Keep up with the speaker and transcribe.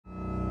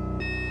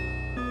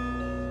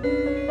Yo,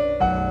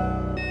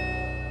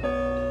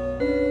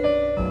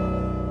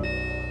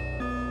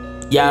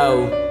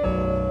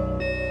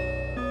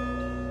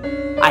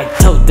 I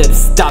told them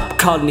stop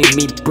calling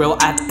me bro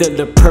after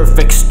the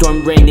perfect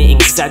storm raining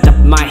inside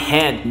of my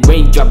head.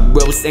 Raindrop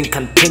rose and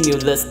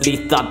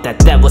continuously thought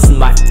that was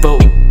my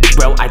fault.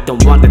 Bro, I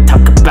don't wanna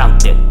talk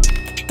about it.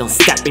 Don't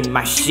step in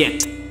my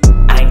shit.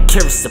 I ain't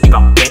curious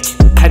about bitch.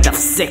 Kind of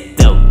sick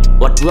though.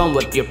 What's wrong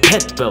with your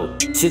pit bull?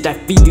 Should I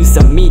feed you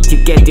some meat to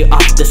get you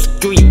off the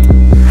street?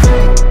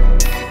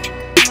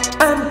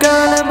 I'm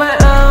gonna my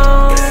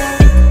own.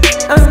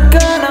 I'm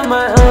gonna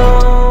my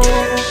own.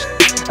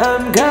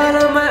 I'm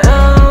gonna my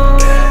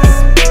own.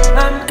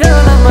 I'm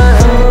gonna my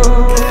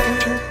own.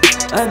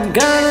 I'm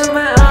gonna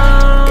my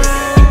own.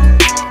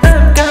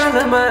 I'm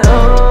gonna my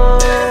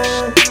own.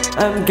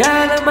 I'm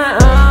gonna my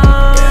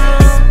own.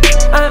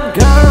 I'm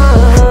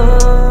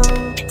gone.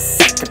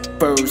 Second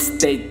verse,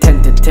 they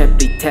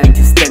tentatively tend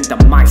to stand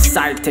on my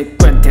side. Take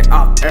granted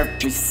of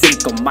every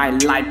single my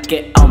life.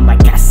 Get on my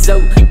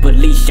castle,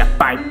 Felicia,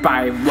 bye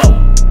bye,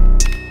 whoa.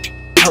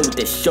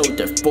 Coldest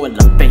shoulder full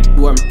of fake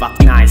worm, fuck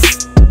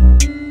nice.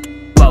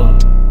 Whoa,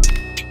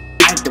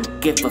 I don't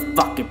give a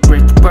fuck if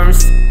bridge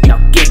burns. Now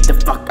get the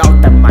fuck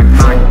out of my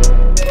mind.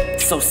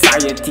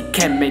 Society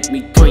can't make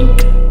me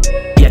drink.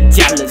 Yeah,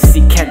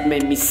 jealousy can't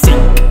make me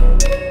sink.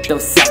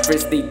 Don't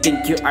selfishly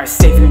think you are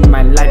saving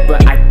my life,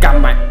 but I got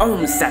my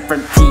own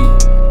sovereignty.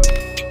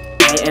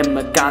 I am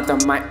a god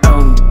on my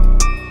own.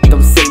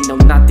 Don't say no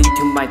nothing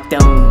to my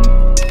dome.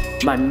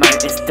 My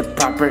mind is the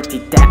property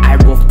that I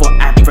will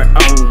forever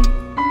own.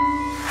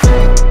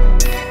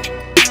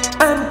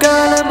 I'm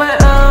gonna my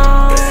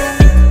own.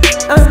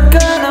 I'm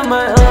gonna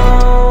my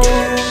own.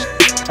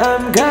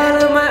 I'm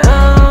gonna my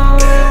own.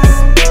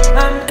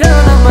 I'm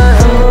gonna my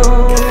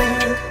own.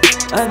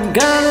 I'm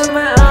gonna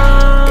my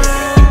own.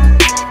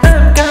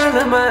 I'm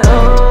gonna my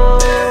own.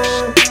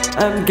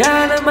 I'm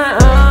gonna my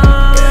own.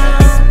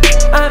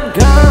 I'm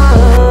gone.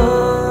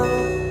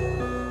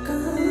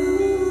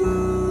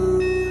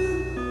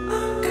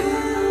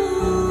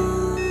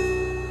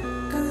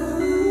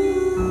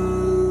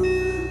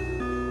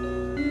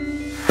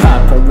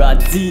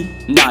 Paparazzi,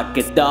 knock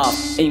it off.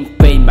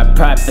 Invade my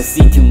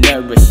privacy to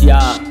nourish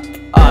ya.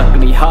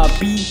 Ugly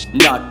hobby,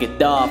 knock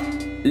it off.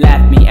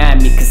 Laugh me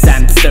at me cause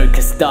I'm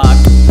circus dog.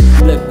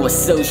 Look what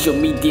social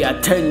media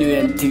turned you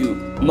into.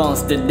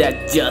 Monster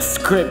that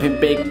just cripping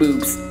big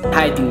boobs.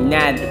 Hiding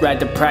that,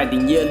 rather pride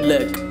in your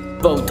look.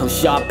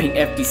 Photoshopping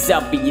every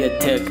selfie you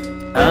took.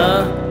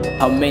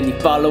 How many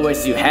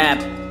followers you have?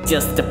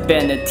 Just the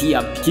vanity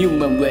of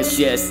human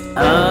wishes.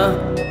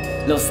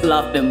 Those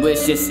love and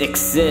wishes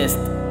exist.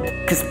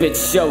 Cause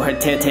bitch show her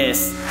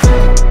titties.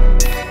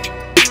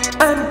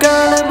 I'm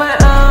gonna my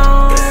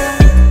own.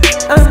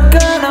 I'm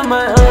gonna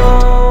my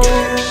own.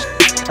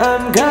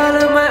 I'm gonna